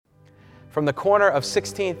From the corner of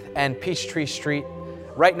 16th and Peachtree Street,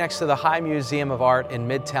 right next to the High Museum of Art in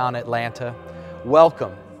Midtown Atlanta,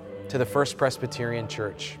 welcome to the First Presbyterian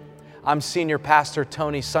Church. I'm Senior Pastor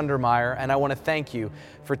Tony Sundermeyer, and I want to thank you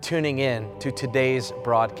for tuning in to today's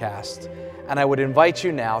broadcast. And I would invite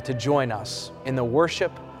you now to join us in the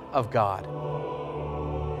worship of God.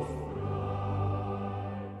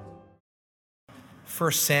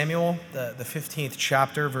 1 Samuel, the 15th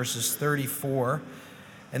chapter, verses 34,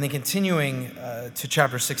 and then continuing to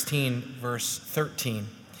chapter 16, verse 13.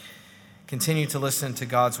 Continue to listen to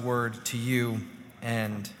God's word to you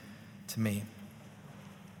and to me.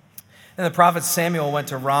 And the prophet Samuel went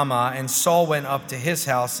to Ramah, and Saul went up to his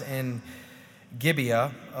house in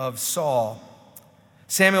Gibeah of Saul.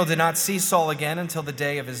 Samuel did not see Saul again until the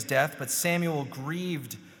day of his death, but Samuel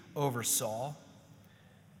grieved over Saul.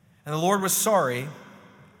 And the Lord was sorry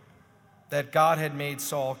that God had made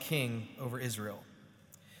Saul king over Israel.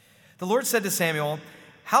 The Lord said to Samuel,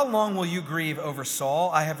 "How long will you grieve over Saul?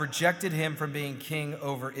 I have rejected him from being king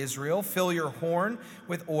over Israel. Fill your horn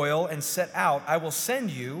with oil and set out. I will send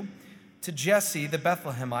you to Jesse the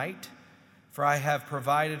Bethlehemite, for I have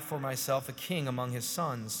provided for myself a king among his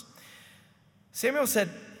sons." Samuel said,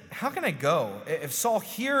 "How can I go? If Saul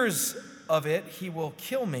hears of it, he will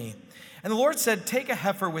kill me." And the Lord said, "Take a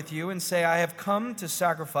heifer with you and say, I have come to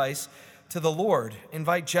sacrifice to the Lord.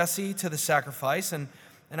 Invite Jesse to the sacrifice, and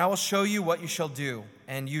I will show you what you shall do.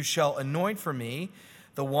 And you shall anoint for me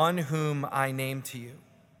the one whom I name to you."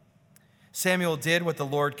 Samuel did what the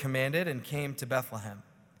Lord commanded and came to Bethlehem.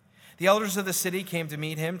 The elders of the city came to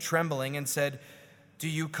meet him, trembling, and said, "Do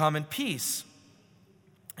you come in peace?"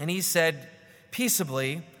 And he said,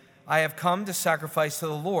 "Peaceably, I have come to sacrifice to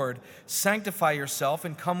the Lord. Sanctify yourself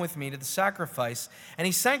and come with me to the sacrifice." And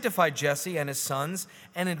he sanctified Jesse and his sons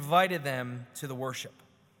and invited them to the worship.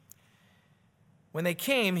 When they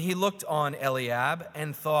came, he looked on Eliab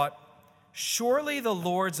and thought, "Surely the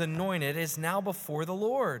Lord's anointed is now before the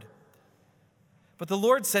Lord." But the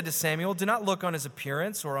Lord said to Samuel, "Do not look on his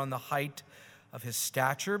appearance or on the height of his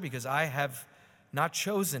stature, because I have not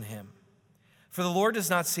chosen him. For the Lord does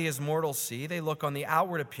not see as mortals see. They look on the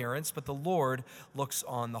outward appearance, but the Lord looks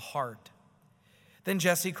on the heart." Then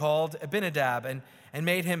Jesse called Abinadab and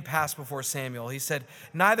made him pass before Samuel. He said,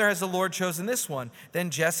 "Neither has the Lord chosen this one."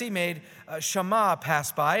 Then Jesse made Shammah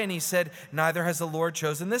pass by, and he said, "Neither has the Lord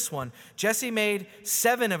chosen this one." Jesse made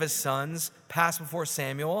 7 of his sons pass before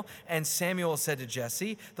Samuel, and Samuel said to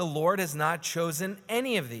Jesse, "The Lord has not chosen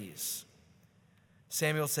any of these."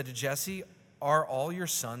 Samuel said to Jesse, "Are all your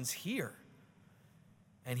sons here?"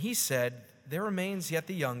 And he said, "There remains yet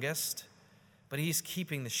the youngest, but he's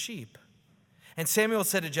keeping the sheep." And Samuel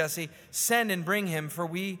said to Jesse, "Send and bring him, for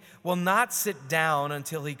we will not sit down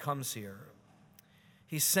until he comes here."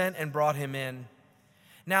 He sent and brought him in.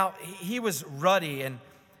 Now he was ruddy and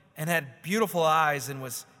had beautiful eyes and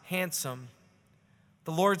was handsome.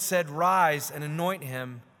 The Lord said, "Rise and anoint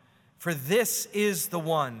him, for this is the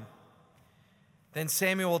one." Then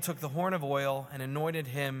Samuel took the horn of oil and anointed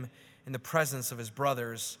him in the presence of his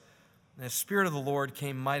brothers. And the Spirit of the Lord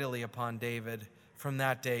came mightily upon David from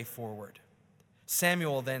that day forward.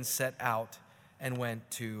 Samuel then set out and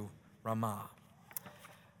went to Ramah.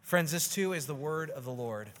 Friends, this too is the word of the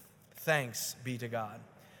Lord. Thanks be to God.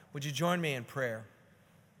 Would you join me in prayer?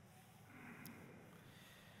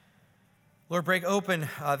 Lord, break open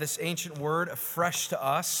this ancient word afresh to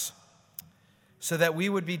us so that we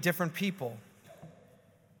would be different people.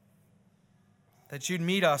 That you'd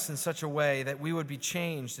meet us in such a way that we would be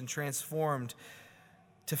changed and transformed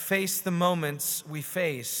to face the moments we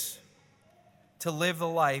face, to live the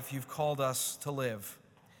life you've called us to live.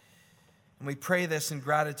 And we pray this in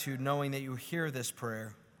gratitude, knowing that you hear this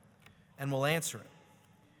prayer and will answer it.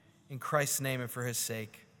 In Christ's name and for his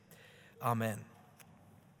sake, amen.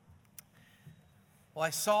 Well, I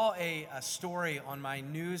saw a story on my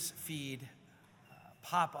news feed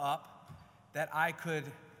pop up that I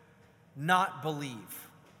could not believe.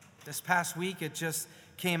 This past week, it just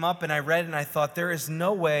came up and I read it and I thought, there is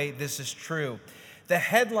no way this is true. The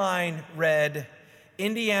headline read,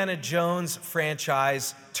 "Indiana Jones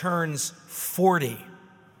franchise turns 40.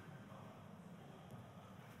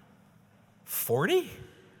 40?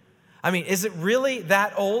 I mean, is it really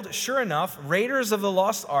that old? Sure enough, Raiders of the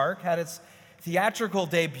Lost Ark had its theatrical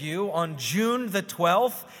debut on June the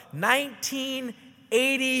 12th,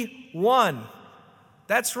 1981.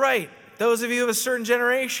 That's right. Those of you of a certain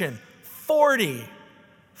generation, 40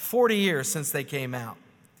 years since they came out.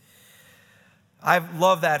 I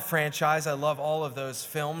love that franchise. I love all of those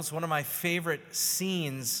films. One of my favorite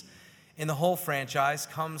scenes in the whole franchise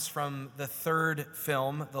comes from the third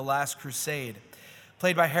film, The Last Crusade.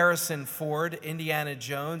 Played by Harrison Ford, Indiana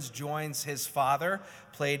Jones joins his father,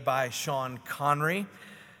 played by Sean Connery,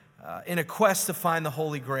 in a quest to find the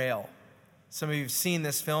Holy Grail. Some of you have seen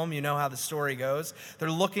this film. You know how the story goes. They're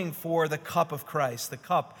looking for the cup of Christ, the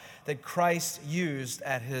cup that Christ used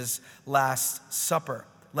at his Last Supper.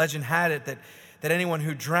 Legend had it that anyone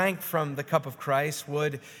who drank from the cup of Christ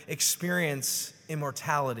would experience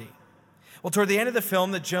immortality. Well, toward the end of the film,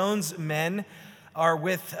 the Jones men are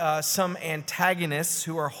with some antagonists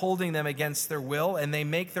who are holding them against their will, and they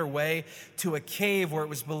make their way to a cave where it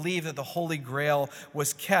was believed that the Holy Grail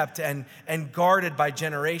was kept and guarded by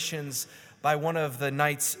generations by one of the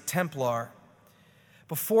Knights Templar.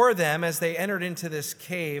 Before them, as they entered into this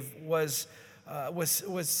cave, was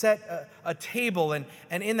set a table, and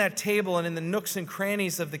in that table and in the nooks and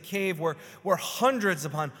crannies of the cave were hundreds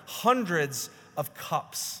upon hundreds of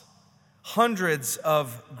cups, hundreds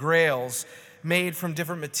of grails made from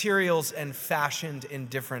different materials and fashioned in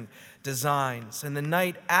different designs. And the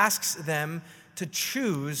knight asks them to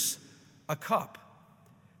choose a cup.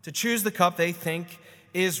 To choose the cup they think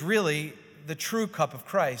is really the true cup of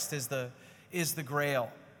Christ, is the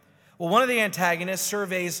grail. Well, one of the antagonists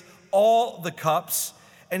surveys all the cups,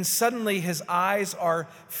 and suddenly his eyes are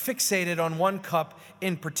fixated on one cup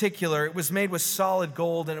in particular. It was made with solid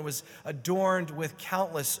gold, and it was adorned with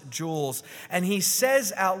countless jewels. And he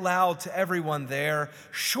says out loud to everyone there,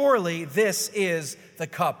 "Surely this is the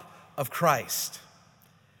cup of Christ.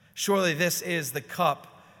 Surely this is the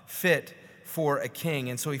cup fit for a king."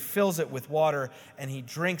 And so he fills it with water, and he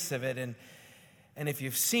drinks of it. And if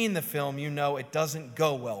you've seen the film, you know it doesn't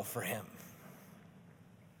go well for him.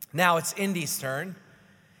 Now it's Indy's turn,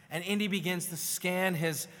 and Indy begins to scan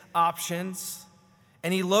his options,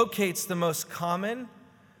 and he locates the most common,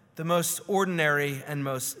 the most ordinary, and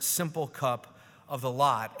most simple cup of the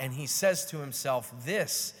lot. And he says to himself,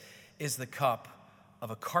 "This is the cup of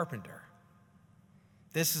a carpenter.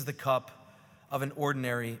 This is the cup of an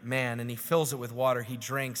ordinary man." And he fills it with water, he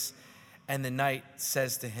drinks, and the knight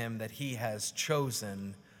says to him that he has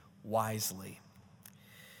chosen wisely.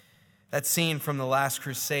 That scene from The Last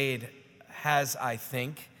Crusade has, I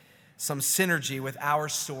think, some synergy with our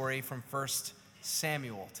story from 1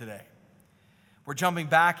 Samuel today. We're jumping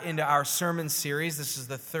back into our sermon series. This is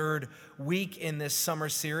the third week in this summer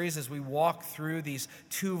series as we walk through these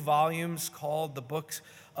 2 volumes called the Book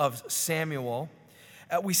of Samuel.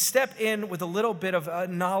 We step in with a little bit of a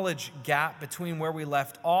knowledge gap between where we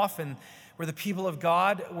left off and where the people of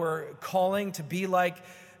God were calling to be like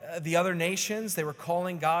the other nations. They were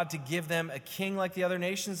calling God to give them a king like the other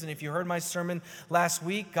nations. And if you heard my sermon last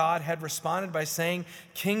week, God had responded by saying,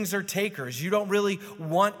 kings are takers. You don't really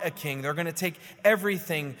want a king. They're going to take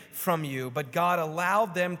everything from you. But God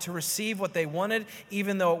allowed them to receive what they wanted,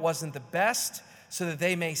 even though it wasn't the best, so that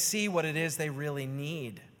they may see what it is they really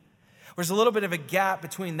need. There's a little bit of a gap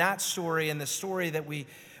between that story and the story that we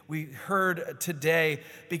heard today,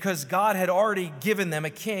 because God had already given them a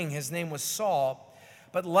king. His name was Saul.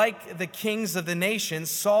 But like the kings of the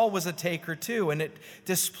nations, Saul was a taker too, and it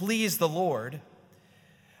displeased the Lord.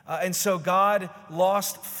 And so God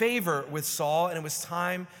lost favor with Saul, and it was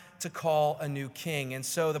time to call a new king. And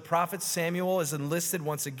so the prophet Samuel is enlisted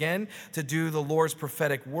once again to do the Lord's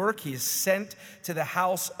prophetic work. He is sent to the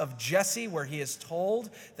house of Jesse, where he is told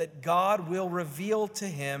that God will reveal to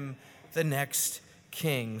him the next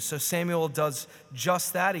king. So Samuel does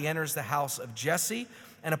just that. He enters the house of Jesse.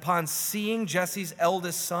 And upon seeing Jesse's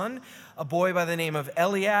eldest son, a boy by the name of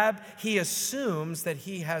Eliab, he assumes that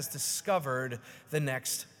he has discovered the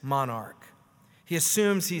next monarch. He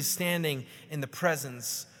assumes he's standing in the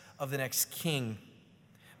presence of the next king.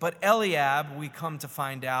 But Eliab, we come to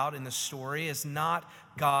find out in the story, is not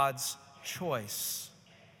God's choice.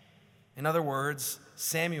 In other words,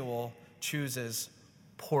 Samuel chooses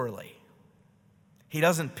poorly. He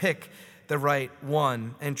doesn't pick the right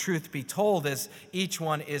one. And truth be told, as each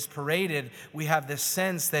one is paraded, we have this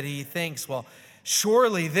sense that he thinks, well,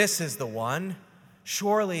 surely this is the one.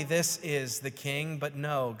 Surely this is the king. But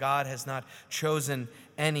no, God has not chosen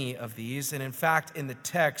any of these. And in fact, in the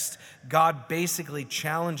text, God basically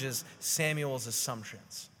challenges Samuel's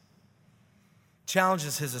assumptions.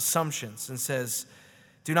 Challenges his assumptions and says,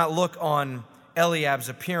 do not look on Eliab's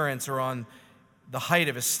appearance or on the height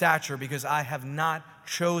of his stature, because I have not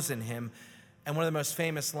chosen him. And one of the most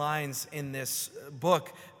famous lines in this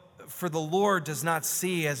book, for the Lord does not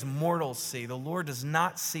see as mortals see. The Lord does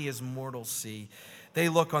not see as mortals see. They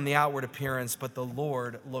look on the outward appearance, but the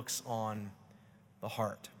Lord looks on the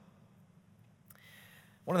heart.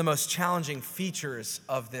 One of the most challenging features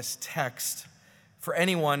of this text for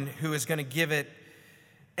anyone who is going to give it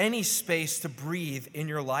any space to breathe in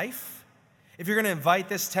your life if you're going to invite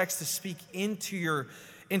this text to speak into your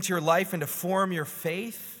life and to form your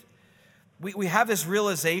faith, we have this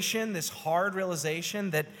realization, this hard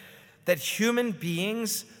realization that human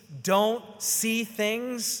beings don't see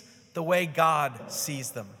things the way God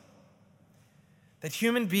sees them. That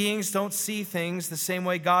human beings don't see things the same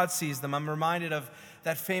way God sees them. I'm reminded of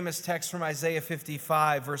that famous text from Isaiah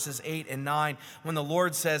 55, verses 8 and 9, when the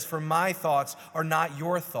Lord says, "For my thoughts are not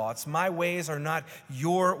your thoughts, my ways are not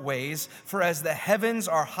your ways. For as the heavens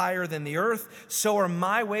are higher than the earth, so are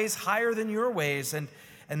my ways higher than your ways, and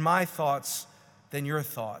my thoughts than your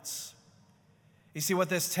thoughts." You see, what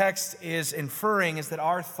this text is inferring is that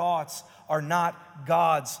our thoughts are not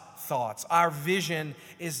God's thoughts. Our vision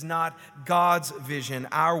is not God's vision.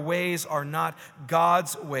 Our ways are not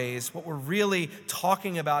God's ways. What we're really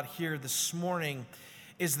talking about here this morning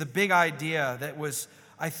is the big idea that was,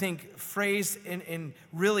 I think, phrased in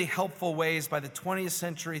really helpful ways by the 20th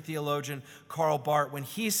century theologian Karl Barth when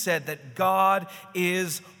he said that God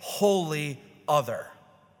is wholly other.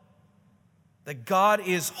 That God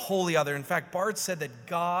is wholly other. In fact, Barth said that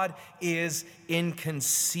God is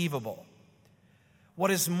inconceivable. What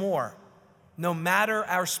is more, no matter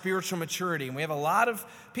our spiritual maturity, and we have a lot of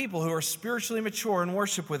people who are spiritually mature in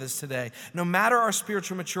worship with us today, no matter our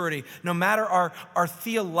spiritual maturity, no matter our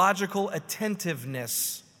theological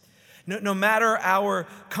attentiveness, no matter our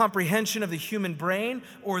comprehension of the human brain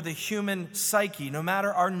or the human psyche, no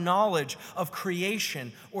matter our knowledge of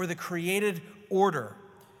creation or the created order,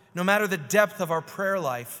 no matter the depth of our prayer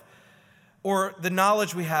life or the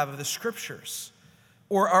knowledge we have of the scriptures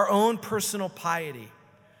or our own personal piety,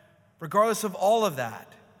 regardless of all of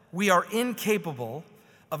that, we are incapable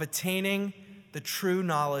of attaining the true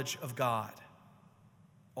knowledge of God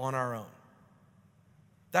on our own.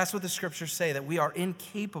 That's what the scriptures say, that we are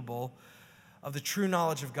incapable of the true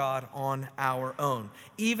knowledge of God on our own.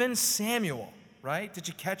 Even Samuel, right? Did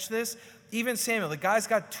you catch this? Even Samuel, the guy's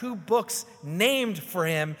got 2 books named for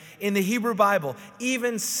him in the Hebrew Bible.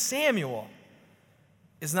 Even Samuel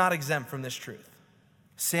is not exempt from this truth.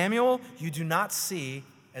 Samuel, you do not see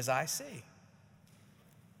as I see.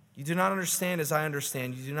 You do not understand as I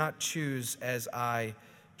understand. You do not choose as I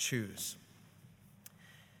choose.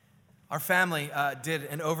 Our family did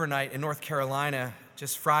an overnight in North Carolina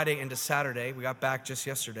just Friday into Saturday. We got back just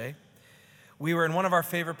yesterday. We were in one of our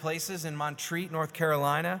favorite places in Montreat, North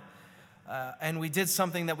Carolina. And we did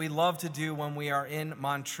something that we love to do when we are in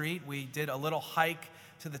Montreat. We did a little hike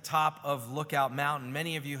to the top of Lookout Mountain.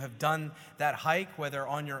 Many of you have done that hike, whether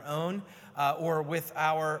on your own or with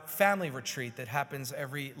our family retreat that happens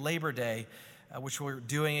every Labor Day, which we're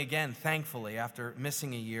doing again, thankfully, after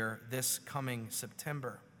missing a year this coming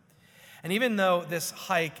September. And even though this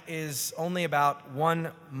hike is only about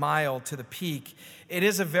 1 mile to the peak, it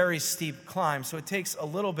is a very steep climb. So it takes a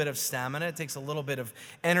little bit of stamina. It takes a little bit of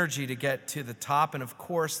energy to get to the top. And of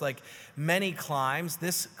course, like many climbs,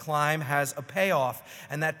 this climb has a payoff.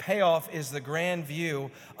 And that payoff is the grand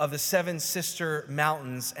view of the Seven Sister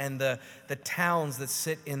Mountains and the towns that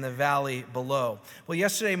sit in the valley below. Well,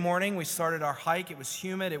 yesterday morning, we started our hike. It was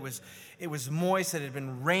humid. It was moist. It had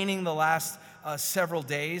been raining the last several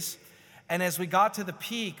days. And as we got to the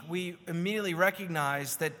peak, we immediately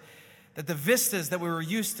recognized that the vistas that we were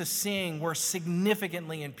used to seeing were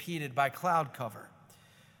significantly impeded by cloud cover.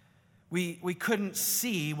 We couldn't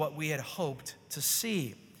see what we had hoped to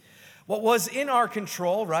see. What was in our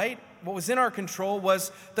control, right? What was in our control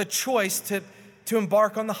was the choice to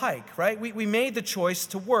embark on the hike, right? We made the choice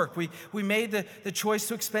to work. We made the choice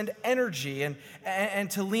to expend energy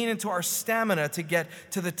and to lean into our stamina to get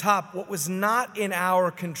to the top. What was not in our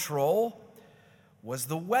control was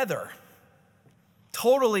the weather.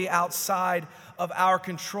 Totally outside of our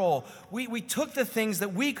control. We took the things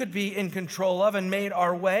that we could be in control of and made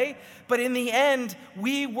our way, but in the end,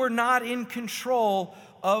 we were not in control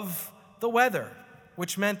of the weather,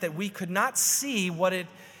 which meant that we could not see what it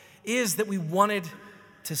is that we wanted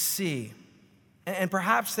to see. And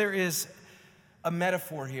perhaps there is a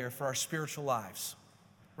metaphor here for our spiritual lives,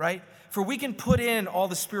 right? For we can put in all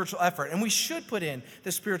the spiritual effort, and we should put in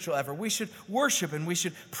the spiritual effort. We should worship, and we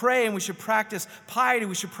should pray, and we should practice piety.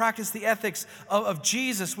 We should practice the ethics of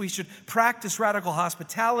Jesus. We should practice radical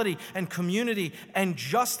hospitality and community and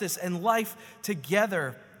justice and life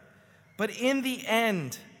together. But in the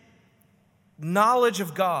end, knowledge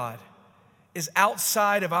of God is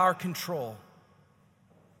outside of our control.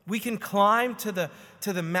 We can climb to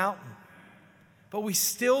the mountain, but we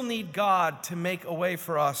still need God to make a way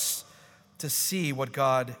for us to see what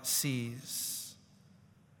God sees.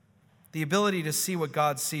 The ability to see what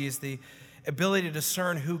God sees, the ability to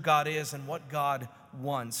discern who God is and what God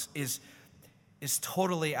wants is is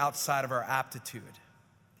totally outside of our aptitude.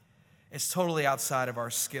 It's totally outside of our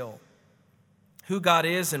skill. Who God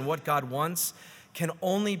is and what God wants can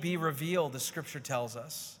only be revealed, the Scripture tells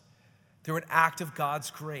us, through an act of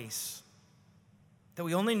God's grace. That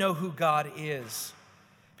we only know who God is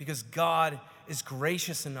because God is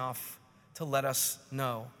gracious enough to let us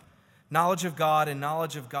know. Knowledge of God and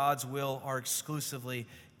knowledge of God's will are exclusively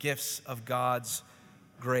gifts of God's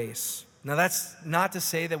grace. Now, that's not to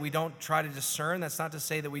say that we don't try to discern. That's not to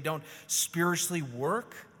say that we don't spiritually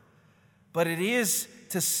work. But it is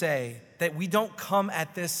to say that we don't come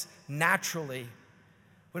at this naturally.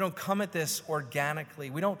 We don't come at this organically.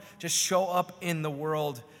 We don't just show up in the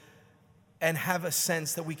world and have a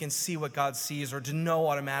sense that we can see what God sees or to know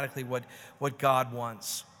automatically what God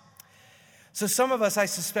wants. So some of us, I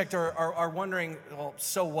suspect, are wondering, well,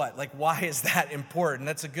 so what? Like, why is that important?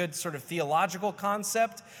 That's a good sort of theological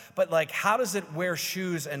concept, but like, how does it wear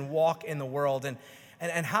shoes and walk in the world?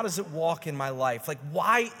 And how does it walk in my life? Like,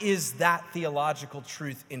 why is that theological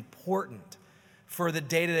truth important for the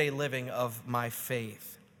day-to-day living of my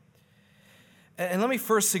faith? And let me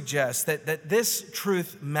first suggest that this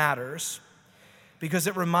truth matters because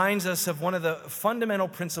it reminds us of one of the fundamental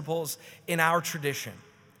principles in our tradition.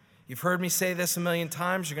 You've heard me say this a million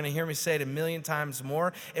times. You're going to hear me say it a million times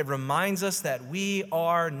more. It reminds us that we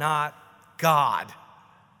are not God.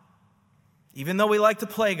 Even though we like to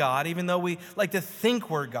play God, even though we like to think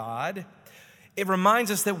we're God, it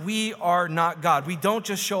reminds us that we are not God. We don't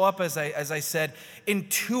just show up, as I said,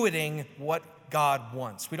 intuiting what God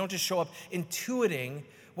wants. We don't just show up intuiting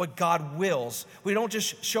what God wills. We don't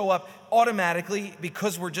just show up automatically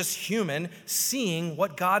because we're just human, seeing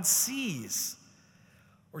what God sees.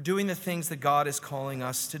 Or doing the things that God is calling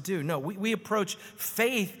us to do. No, we approach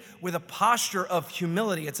faith with a posture of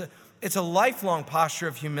humility. It's a lifelong posture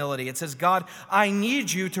of humility. It says, God, I need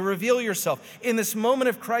you to reveal yourself. In this moment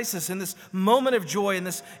of crisis, in this moment of joy, in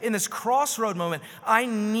this crossroad moment, I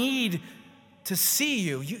need to see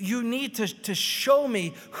you. You need to show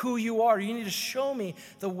me who you are. You need to show me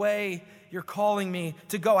the way you're calling me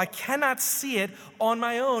to go. I cannot see it on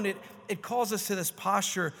my own. It calls us to this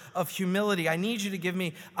posture of humility. I need you to give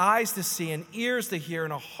me eyes to see and ears to hear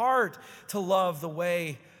and a heart to love the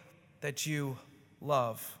way that you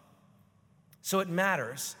love. So it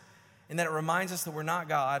matters in that it reminds us that we're not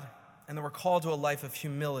God and that we're called to a life of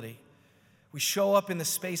humility. We show up in the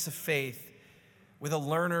space of faith with a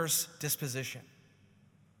learner's disposition,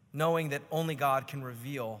 knowing that only God can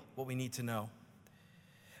reveal what we need to know.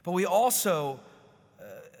 But we also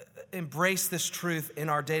embrace this truth in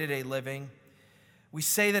our day-to-day living. We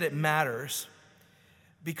say that it matters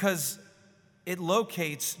because it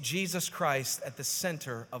locates Jesus Christ at the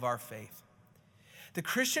center of our faith. The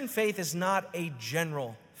Christian faith is not a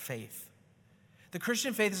general faith. The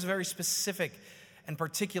Christian faith is a very specific and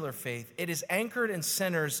particular faith. It is anchored and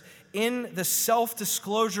centers in the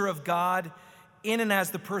self-disclosure of God in and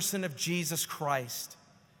as the person of Jesus Christ.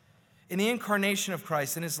 In the incarnation of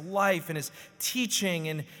Christ, in his life, in his teaching,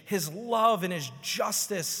 in his love, in his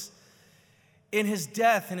justice, in his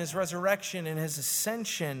death, in his resurrection, in his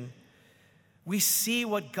ascension, we see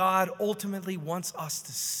what God ultimately wants us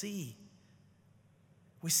to see.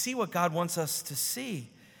 We see what God wants us to see.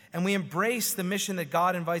 And we embrace the mission that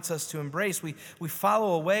God invites us to embrace. We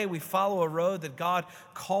follow a way, we follow a road that God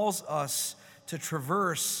calls us to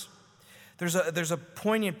traverse. There's a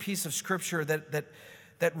poignant piece of scripture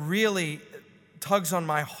that really tugs on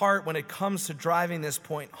my heart when it comes to driving this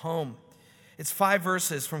point home. It's 5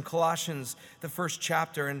 verses from Colossians, the first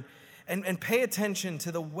chapter. And pay attention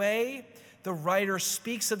to the way the writer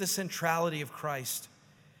speaks of the centrality of Christ.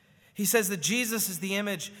 He says that Jesus is the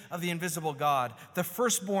image of the invisible God, the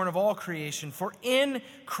firstborn of all creation. For in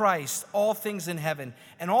Christ all things in heaven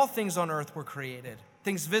and all things on earth were created,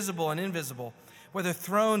 things visible and invisible. Whether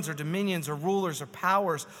thrones or dominions or rulers or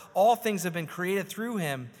powers, all things have been created through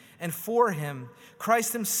him and for him.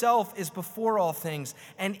 Christ himself is before all things,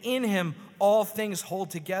 and in him all things hold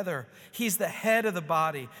together. He's the head of the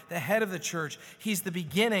body, the head of the church. He's the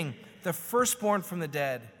beginning, the firstborn from the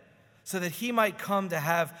dead, so that he might come to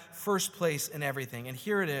have first place in everything. And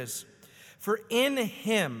here it is. For in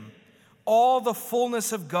him all the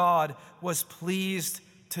fullness of God was pleased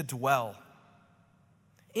to dwell.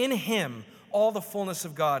 In him all the fullness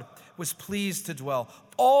of God was pleased to dwell.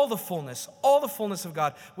 All the fullness of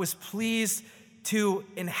God was pleased to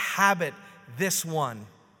inhabit this one,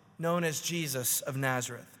 known as Jesus of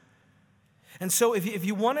Nazareth. And so if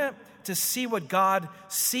you want to see what God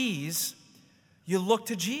sees, you look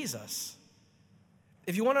to Jesus.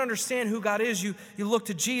 If you want to understand who God is, you look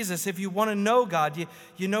to Jesus. If you want to know God,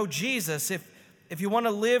 you know Jesus. If you want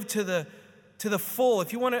to live to to the full,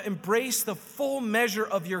 if you want to embrace the full measure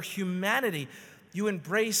of your humanity, you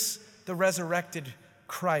embrace the resurrected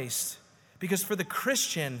Christ. Because for the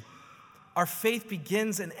Christian, our faith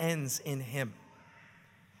begins and ends in him.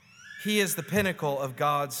 He is the pinnacle of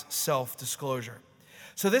God's self-disclosure.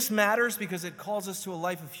 So this matters because it calls us to a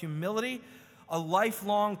life of humility, a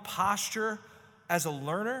lifelong posture as a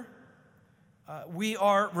learner. We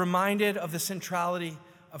are reminded of the centrality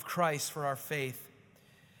of Christ for our faith.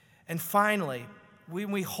 And finally,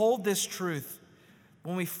 when we hold this truth,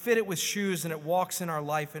 when we fit it with shoes and it walks in our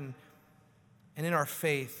life and in our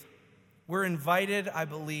faith, we're invited, I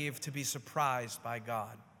believe, to be surprised by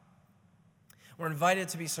God. We're invited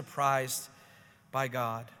to be surprised by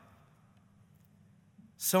God.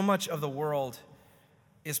 So much of the world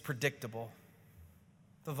is predictable.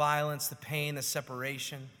 The violence, the pain, the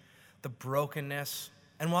separation, the brokenness.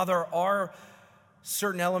 And while there are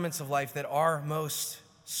certain elements of life that are most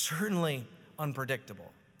certainly unpredictable,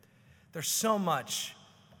 there's so much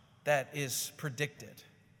that is predicted.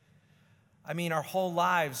 I mean, our whole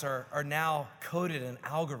lives are now coded in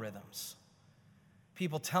algorithms.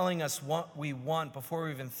 People telling us what we want before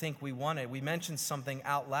we even think we want it. We mention something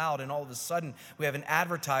out loud, and all of a sudden, we have an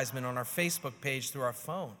advertisement on our Facebook page through our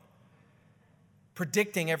phone,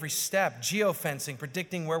 predicting every step, geofencing,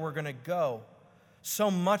 predicting where we're going to go. So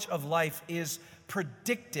much of life is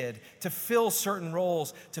predicted to fill certain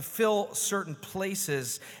roles, to fill certain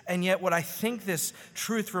places. And yet what I think this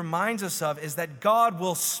truth reminds us of is that God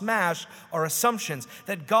will smash our assumptions,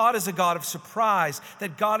 that God is a God of surprise,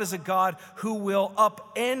 that God is a God who will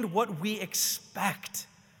upend what we expect.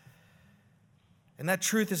 And that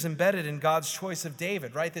truth is embedded in God's choice of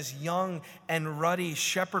David, right? This young and ruddy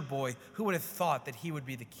shepherd boy. Who would have thought that he would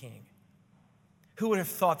be the king? Who would have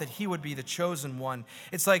thought that he would be the chosen one?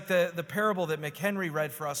 It's like the parable that McHenry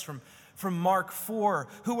read for us from Mark 4.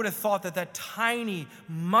 Who would have thought that that tiny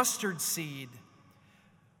mustard seed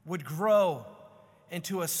would grow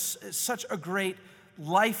into such a great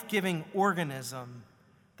life-giving organism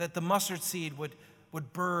that the mustard seed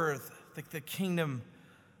would birth the kingdom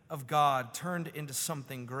of God turned into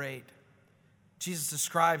something great. Jesus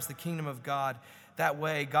describes the kingdom of God that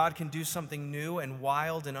way. God can do something new and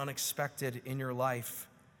wild and unexpected in your life.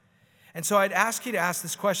 And so I'd ask you to ask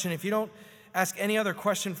this question. If you don't ask any other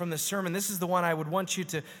question from this sermon, this is the one I would want you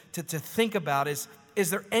to think about is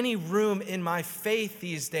there any room in my faith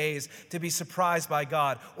these days to be surprised by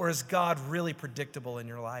God? Or is God really predictable in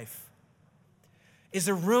your life? Is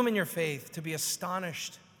there room in your faith to be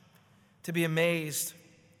astonished, to be amazed,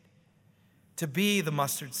 to be the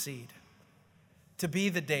mustard seed, to be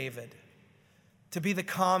the David, to be the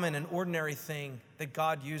common and ordinary thing that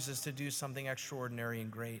God uses to do something extraordinary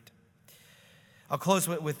and great? I'll close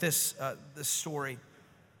with this story.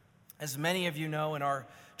 As many of you know, in our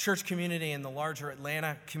church community and the larger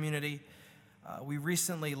Atlanta community, we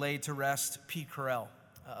recently laid to rest Pete Carell,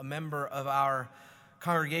 a member of our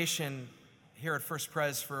congregation here at First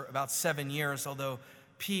Pres for about 7 years, although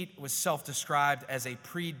Pete was self-described as a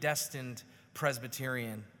predestined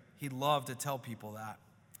Presbyterian. He loved to tell people that.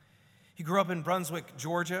 He grew up in Brunswick,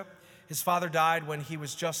 Georgia. His father died when he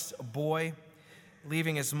was just a boy,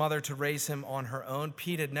 leaving his mother to raise him on her own.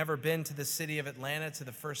 Pete had never been to the city of Atlanta to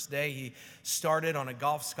the first day. He started on a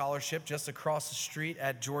golf scholarship just across the street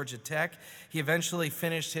at Georgia Tech. He eventually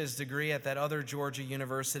finished his degree at that other Georgia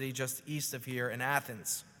university just east of here in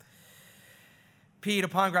Athens. Pete,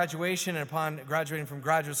 upon graduation and upon graduating from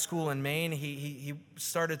graduate school in Maine, he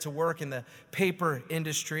started to work in the paper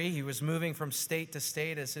industry. He was moving from state to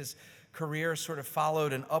state as his career sort of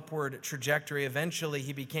followed an upward trajectory. Eventually,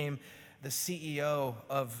 he became the CEO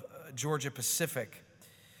of Georgia Pacific.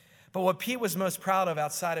 But what Pete was most proud of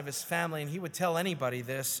outside of his family, and he would tell anybody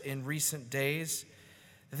this in recent days,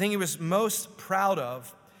 the thing he was most proud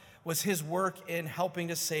of was his work in helping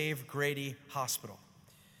to save Grady Hospital.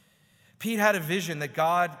 Pete had a vision that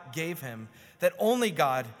God gave him, that only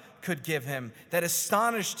God could give him, that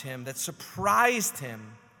astonished him, that surprised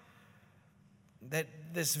him. That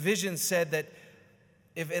this vision said that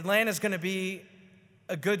if Atlanta is going to be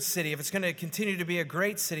a good city, if it's going to continue to be a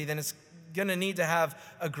great city, then it's going to need to have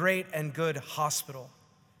a great and good hospital.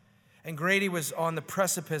 And Grady was on the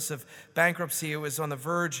precipice of bankruptcy. It was on the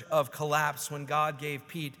verge of collapse when God gave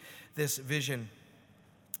Pete this vision.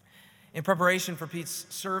 In preparation for Pete's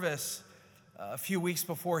service, a few weeks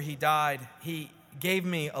before he died, he gave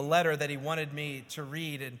me a letter that he wanted me to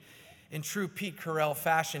read. And in true Pete Carell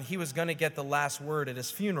fashion, he was going to get the last word at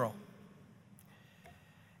his funeral.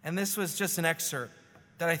 And this was just an excerpt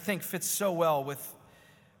that I think fits so well with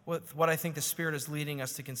what I think the Spirit is leading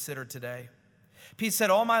us to consider today. Pete said,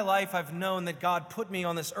 all my life I've known that God put me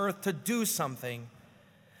on this earth to do something.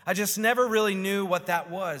 I just never really knew what that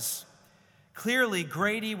was. Clearly,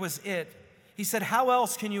 Grady was it. He said, how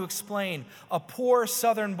else can you explain a poor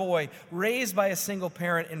Southern boy raised by a single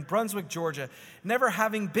parent in Brunswick, Georgia, never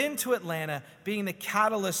having been to Atlanta, being the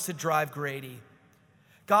catalyst to drive Grady?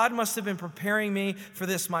 God must have been preparing me for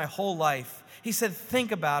this my whole life. He said,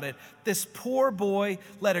 think about it. This poor boy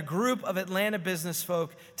led a group of Atlanta business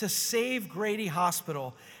folk to save Grady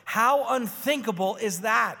Hospital. How unthinkable is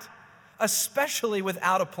that, especially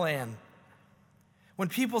without a plan? When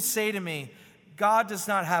people say to me, God does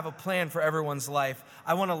not have a plan for everyone's life,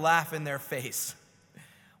 I want to laugh in their face.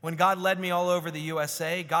 When God led me all over the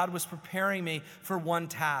USA, God was preparing me for one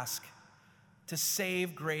task: to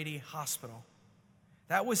save Grady Hospital.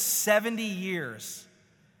 That was 70 years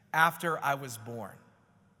after I was born.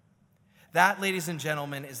 That, ladies and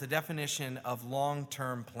gentlemen, is the definition of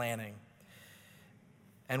long-term planning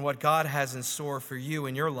and what God has in store for you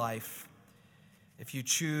in your life if you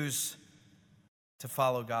choose to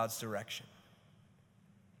follow God's direction.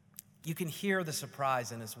 You can hear the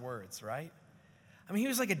surprise in his words, right? I mean, he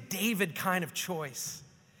was like a David kind of choice.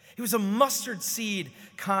 He was a mustard seed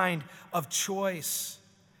kind of choice.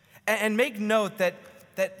 And make note that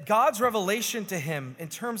God's revelation to him in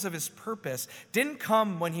terms of his purpose didn't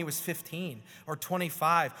come when he was 15 or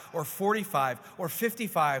 25 or 45 or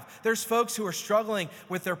 55. There's folks who are struggling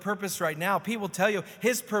with their purpose right now. People tell you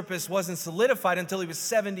his purpose wasn't solidified until he was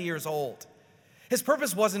 70 years old. His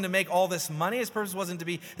purpose wasn't to make all this money. His purpose wasn't to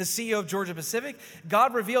be the CEO of Georgia Pacific.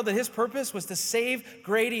 God revealed that his purpose was to save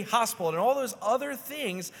Grady Hospital, and all those other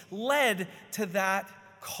things led to that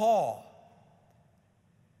call.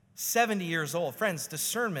 70 years old. Friends,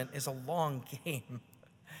 discernment is a long game.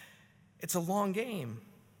 It's a long game.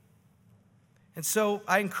 And so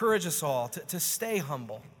I encourage us all to stay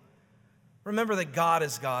humble. Remember that God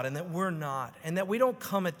is God and that we're not, and that we don't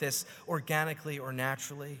come at this organically or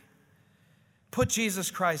naturally. Put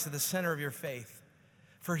Jesus Christ at the center of your faith,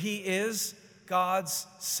 for he is God's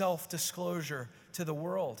self-disclosure to the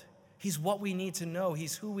world. He's what we need to know.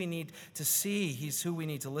 He's who we need to see. He's who we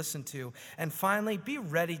need to listen to. And finally, be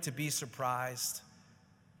ready to be surprised.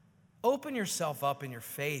 Open yourself up in your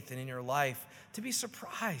faith and in your life to be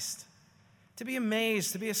surprised, to be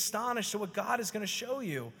amazed, to be astonished at what God is going to show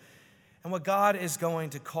you and what God is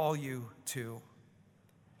going to call you to.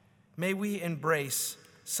 May we embrace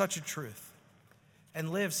such a truth and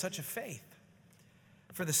live such a faith.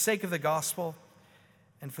 For the sake of the gospel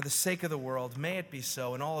and for the sake of the world, may it be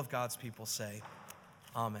so. And all of God's people say,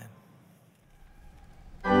 amen.